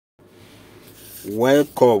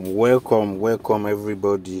Welcome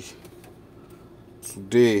everybody.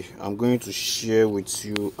 Today I'm going to share with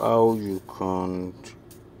you how you can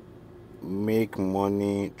make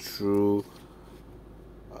money through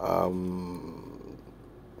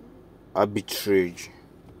arbitrage.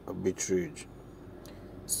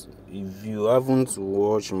 If you haven't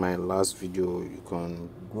watched my last video, you can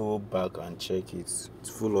go back and check it. It's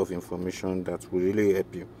full of information that will really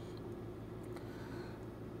help you.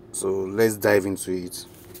 So let's dive into it.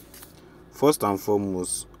 First and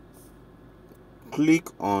foremost, click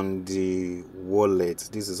on the wallet.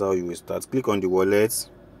 This is how you will start. Click on the wallet.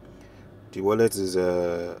 The wallet is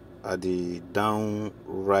at the down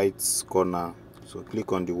right corner. So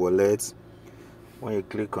click on the wallet. When you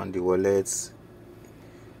click on the wallet,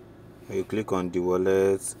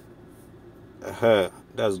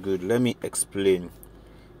 that's good. Let me explain.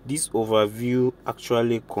 This overview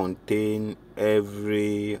actually contain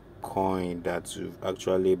every coin that you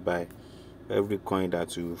actually buy, every coin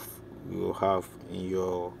that you have in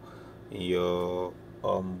your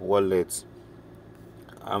wallet,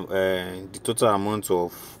 the total amount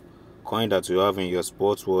of coin that you have in your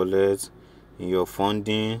sports wallet, in your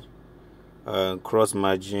funding, cross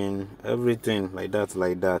margin, everything like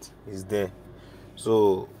that is there.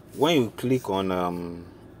 So when you click on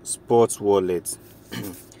sports wallet,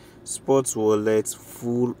 sports wallet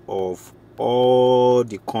full of all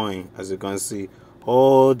the coin. As you can see,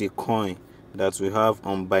 all the coin that we have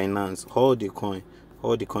on Binance, all the coin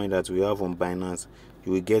that we have on Binance,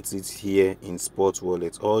 you will get it here in sports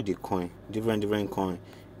wallet. All the coin, different coin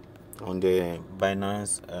on the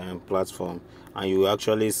Binance platform, and you will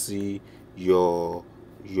actually see your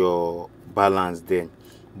balance there.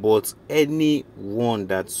 But any one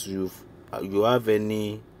that you have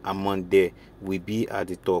any amount there will be at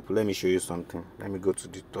the top. Let me show you something. Let me go to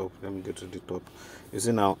the top. You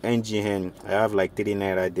see now, NGN, I have like 3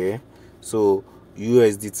 naira there. So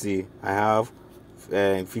USDT, I have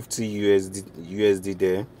 50 USD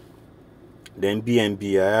there. Then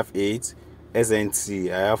BNB, I have 8.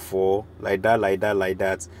 SNT, I have 4. Like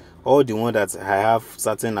that. All the one that I have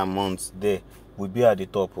certain amounts there will be at the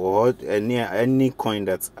top. Or any coin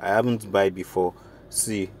that I haven't buy before,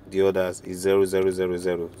 see the others is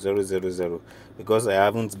 0.000 because I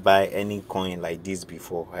haven't buy any coin like this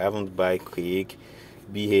before. I haven't buy Cake,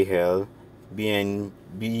 BAL, BAND,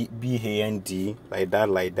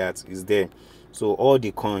 like that is there. So all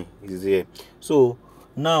the coin is there. So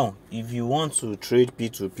now if you want to trade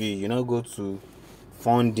P2P, you now go to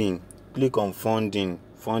funding. Click on funding.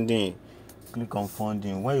 Click on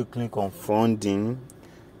funding. When you click on funding,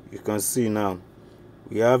 you can see now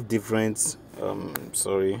we have different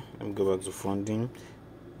sorry, let me go back to funding.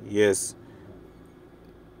 Yes,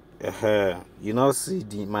 you now see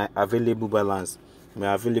my available balance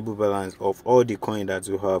of all the coin that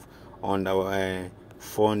you have on our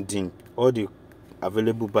funding, all the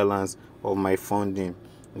available balance of my funding.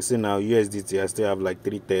 You see now USDT, I still have like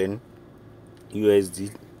 310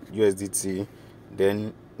 USDT.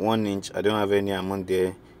 Then 1 inch, I don't have any amount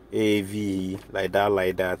there. AAVE, like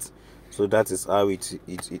that. So that is how it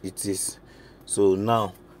is. So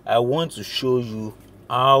now I want to show you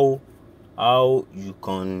how you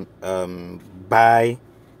can buy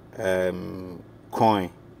coin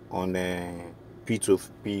on a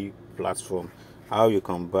P2P platform. How you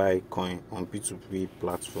can buy coin on P2P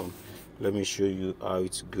platform. Let me show you how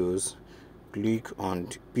it goes. Click on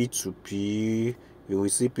P2P. You will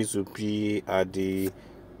see P2P at the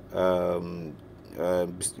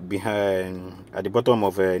behind at the bottom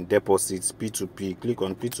of deposits. P2P. Click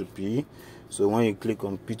on P2P. So when you click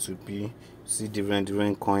on P2P, see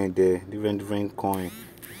different coin there, different coin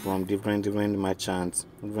from different merchants,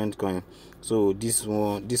 different coin. So these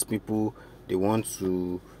people, they want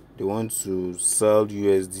to sell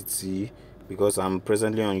USDT because I'm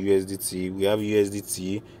presently on USDT. We have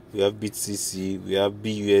USDT, we have BTC, we have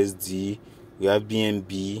BUSD, we have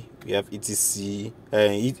BNB, we have ETH,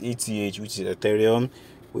 which is Ethereum.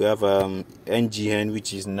 We have NGN,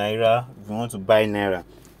 which is Naira. If you want to buy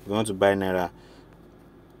Naira,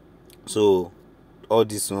 so all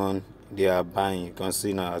this one they are buying. You can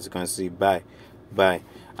see now, as you can see, buy.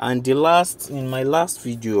 And in my last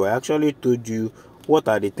video, I actually told you what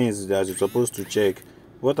are the things that you're supposed to check.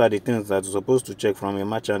 What are the things that you're supposed to check from a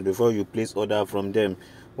merchant before you place order from them?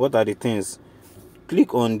 What are the things?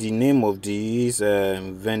 Click on the name of this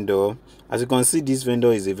vendor. As you can see, this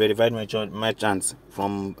vendor is a verified merchant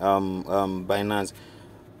from Binance.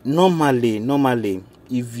 Normally,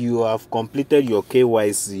 if you have completed your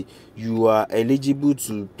KYC, you are eligible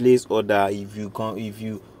to place order if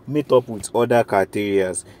you meet up with other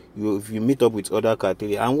criteria. if you meet up with other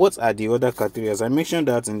criteria. And what are the other criteria? I mentioned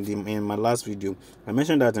that in my last video. I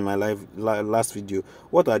mentioned that in my last video.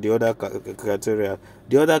 What are the other criteria?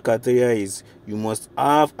 The other criteria is you must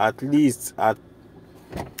have at least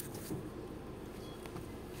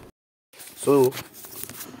so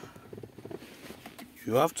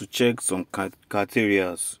you have to check some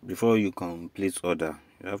criteria before you can place order.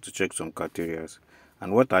 You have to check some criteria.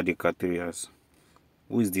 And what are the criteria?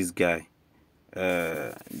 Who is this guy?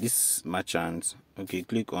 This merchant. Okay,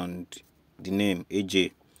 click on the name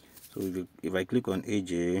AJ. So if I click on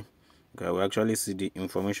AJ, okay, I will actually see the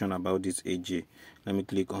information about this AJ. Let me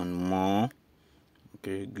click on more.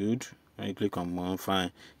 Okay, good. When you click on more,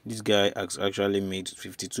 fine. This guy has actually made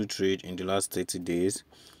 52 trades in the last 30 days.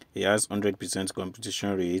 He has 100%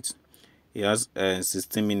 completion rate. He has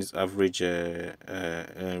 16 minutes average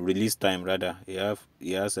release time. Rather, he has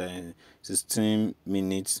 16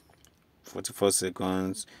 minutes 44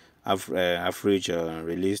 seconds average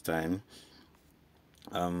release time.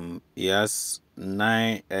 He has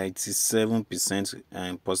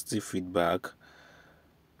 97% positive feedback.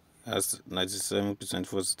 Has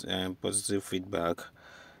 97% positive feedback.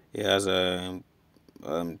 He has 30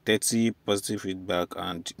 positive feedback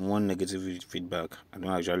and 1 negative feedback. I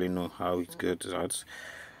don't actually know how it gets out.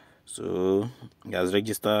 So he has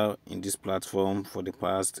registered in this platform for the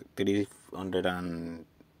past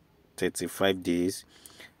 335 days,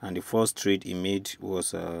 and the first trade he made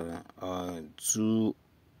was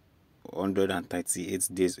 238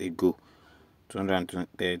 days ago.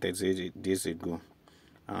 238 days ago.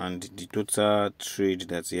 And the total trade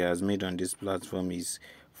that he has made on this platform is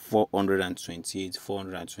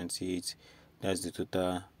 428. That's the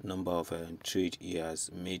total number of trade he has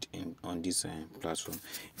made on this platform.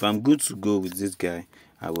 If I'm good to go with this guy,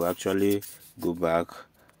 I will actually go back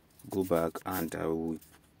and I will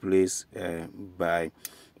place buy.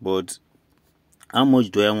 But how much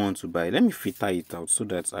do I want to buy? Let me filter it out so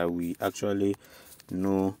that I will actually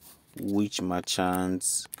know which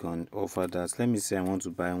merchants can offer that. Let me say I want to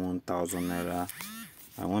buy 1,000 naira.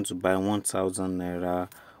 I want to buy 1,000 naira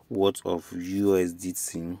worth of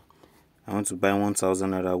USDT. I want to buy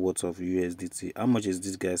 1,000 naira worth of USDT. How much is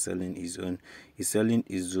this guy selling his own? He's selling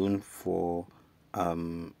his own for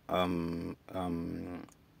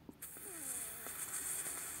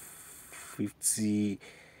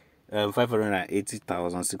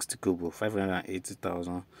 580,000 60 kobo.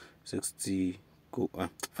 580,000 60 kobo.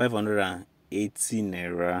 580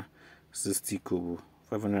 naira 60 kobo.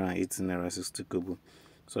 580 naira 60 kobo.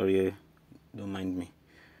 Sorry, don't mind me.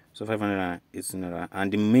 So 580 naira,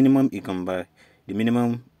 and the minimum you can buy, the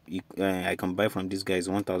minimum I can buy from this guy is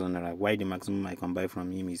 1,000 naira. Why the maximum I can buy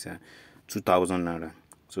from him is 2,000 naira.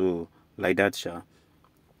 So like that, sha.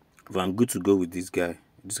 If I'm good to go with this guy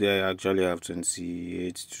actually have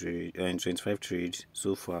 28 trade and 25 trades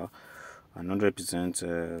so far, and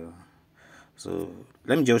 100%. So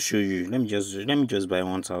let me just show you. Let me just buy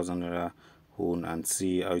 1,000 naira whole and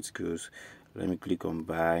see how it goes. Let me click on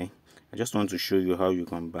buy. I just want to show you how you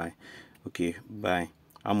can buy. Okay, buy.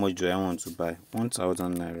 How much do I want to buy?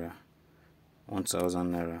 1,000 naira.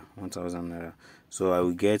 1,000 naira. 1,000 naira. So I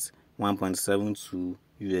will get 1.72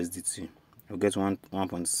 USDT. I'll get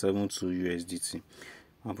 1.72 USDT.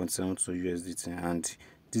 1.72 USDT. And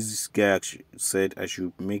this guy said I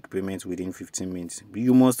should make payment within 15 minutes.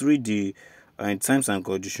 You must read the terms and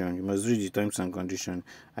condition. You must read the terms and condition.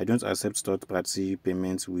 I don't accept third-party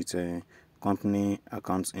payments with company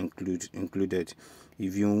accounts included.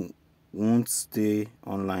 If you won't stay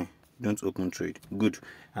online, don't open trade. Good.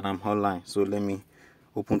 And I'm online, so let me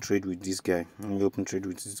open trade with this guy.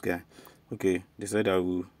 Okay, they said I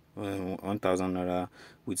will 1,000 naira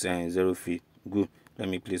with 0 fee. Good. Let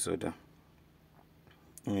me place order.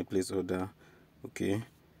 Okay,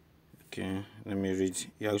 let me read.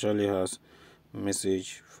 He actually has a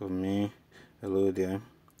message for me. Hello there,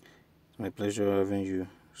 it's my pleasure having you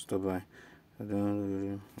stop by.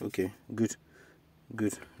 Okay, good.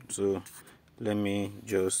 So let me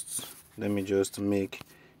just make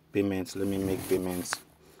payments.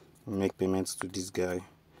 Make payments to this guy.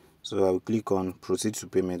 So I will click on proceed to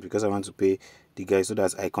payment because I want to pay the guy so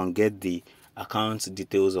that I can get the account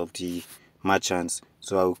details of the merchants.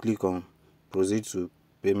 So I will click on proceed to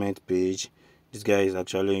payment page. This guy is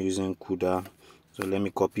actually using CUDA. So let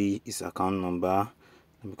me copy his account number.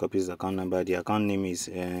 The account name is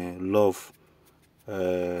Love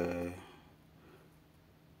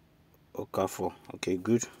Okafor. Okay,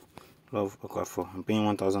 good. Love Okafor. I'm paying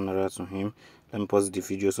 1,000 naira to him. Let me pause the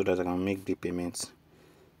video so that I can make the payments.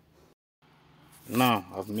 Now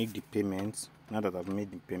I've made the payments.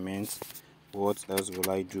 What else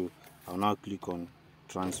will I do? I'll now click on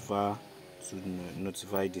transfer to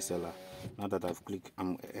notify the seller. Now that I've clicked,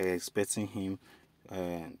 I'm expecting him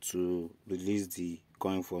to release the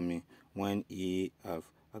coin for me. When he have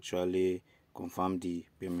actually confirmed the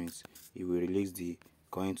payments, he will release the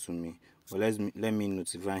coin to me. But let me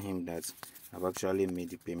notify him that I've actually made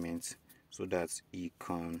the payment, so that he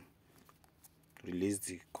can release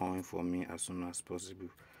the coin for me as soon as possible.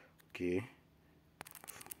 Okay.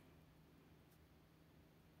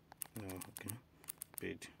 No, okay.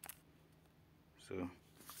 Paid. So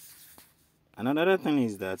another thing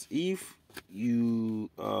is that if you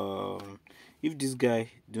if this guy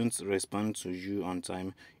don't respond to you on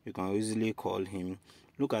time, you can easily call him.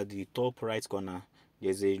 Look at the top right corner.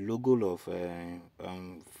 There's a logo of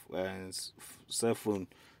cell phone.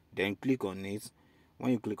 Then click on it.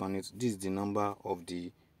 When you click on it, this is the number of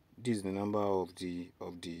the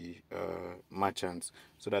merchant,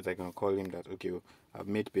 so that I can call him that, okay, I've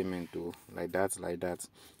made payment to, like that.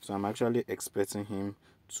 So I'm actually expecting him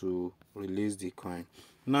to release the coin.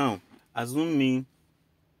 Now, assuming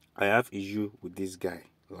I have issue with this guy,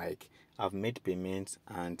 like I've made payments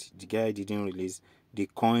and the guy didn't release the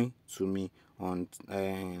coin to me on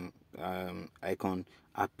I can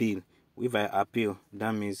appeal. If I appeal,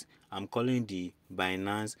 that means I'm calling the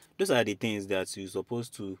Binance. Those are the things that you're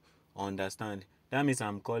supposed to understand. That means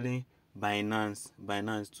I'm calling Binance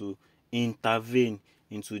to intervene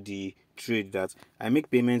into the trade that I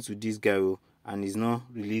make payments to this guy, and he's not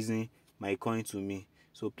releasing my coin to me.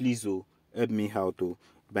 So please, help me out.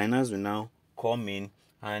 Binance will now come in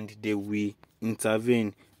and they will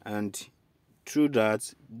intervene, and through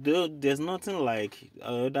that, there's nothing like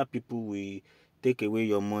other people will take away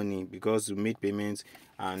your money because you made payments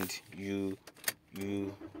and you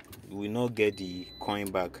will not get the coin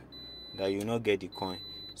back. That you will not get the coin,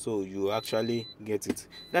 so you actually get it.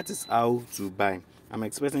 That is how to buy. I'm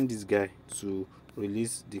expecting this guy to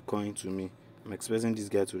release the coin to me. I'm expecting this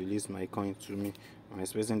guy to release my coin to me. I'm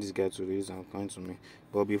expecting this guy to release my coin to me.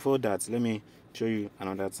 But before that, let me show you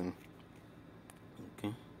another thing.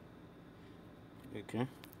 Okay.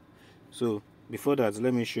 So before that,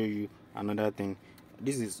 let me show you another thing.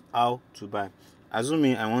 This is how to buy.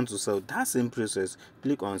 Assuming I want to sell, that same process.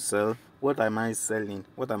 Click on sell. What am I selling?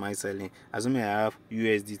 Assuming I have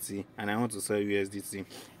USDT and I want to sell USDT,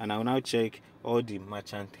 and I will now check all the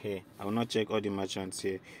merchant here. I will not check all the merchants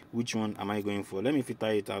here. Which one am I going for? Let me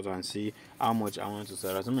filter it out and see how much I want to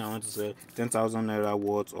sell. Assuming I want to sell 10,000 naira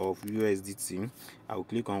worth of USDT, I will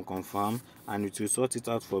click on confirm and it will sort it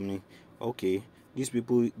out for me. Okay, this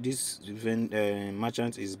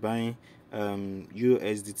merchant is buying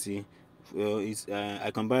USDT.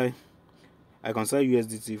 I can sell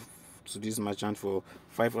USDT to this merchant for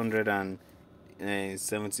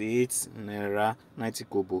 578 naira 90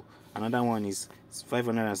 kobo. Another one is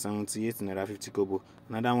 578 naira 50 kobo.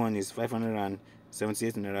 Another one is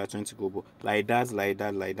 578 naira 20 kobo. Like that.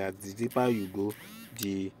 The deeper you go,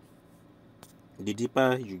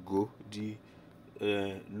 the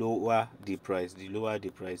lower the price.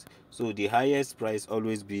 So the highest price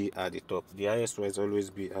always be at the top.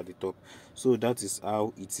 So that is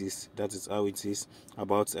how it is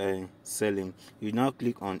about selling. You now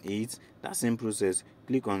click on it. That same process.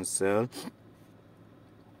 Click on sell.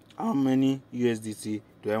 How many USDT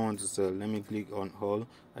do I want to sell? Let me click on all.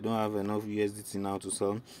 I don't have enough USDT now to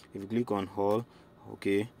sell. If you click on all,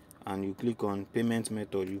 okay, and you click on payment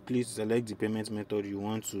method, you select the payment method you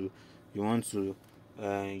want to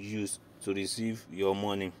use to receive your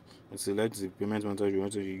money. And select the payment method you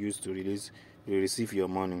want to use to receive your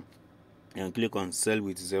money, and click on sell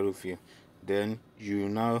with zero fee. Then you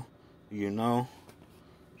now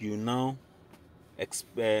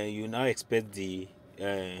expect the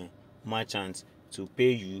merchant to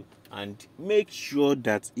pay you, and make sure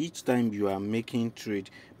that each time you are making trade,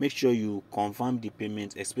 make sure you confirm the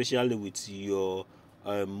payment, especially with your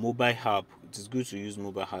mobile app. It is good to use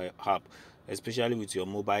mobile app, especially with your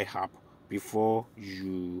mobile app, before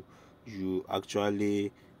you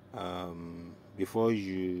actually before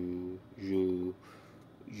you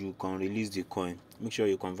can release the coin. Make sure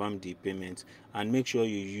you confirm the payment, and make sure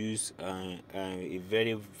you use a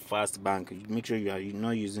very fast bank. Make sure you are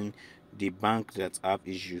not using the bank that have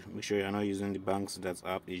issues.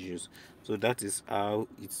 So that is how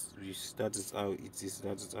it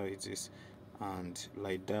is. And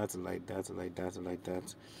like that.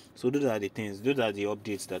 So those are the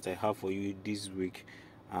updates that I have for you this week,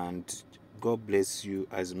 and God bless you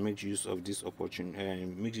as make use of this opportunity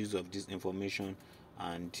and make use of this information,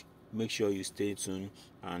 and make sure you stay tuned.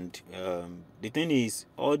 And the thing is,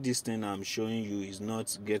 all this thing I'm showing you is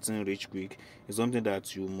not getting rich quick. It's something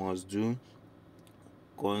that you must do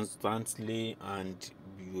constantly and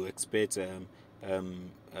you expect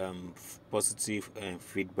positive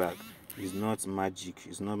feedback. It's not magic.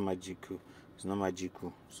 It's not magical. It's not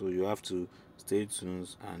magical. So you have to stay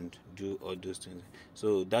tuned and do all those things.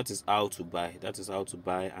 So that is how to buy. That is how to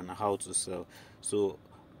buy and how to sell. So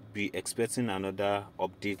be expecting another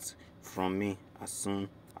update from me as soon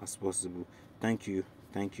as possible. Thank you.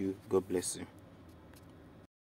 God bless you.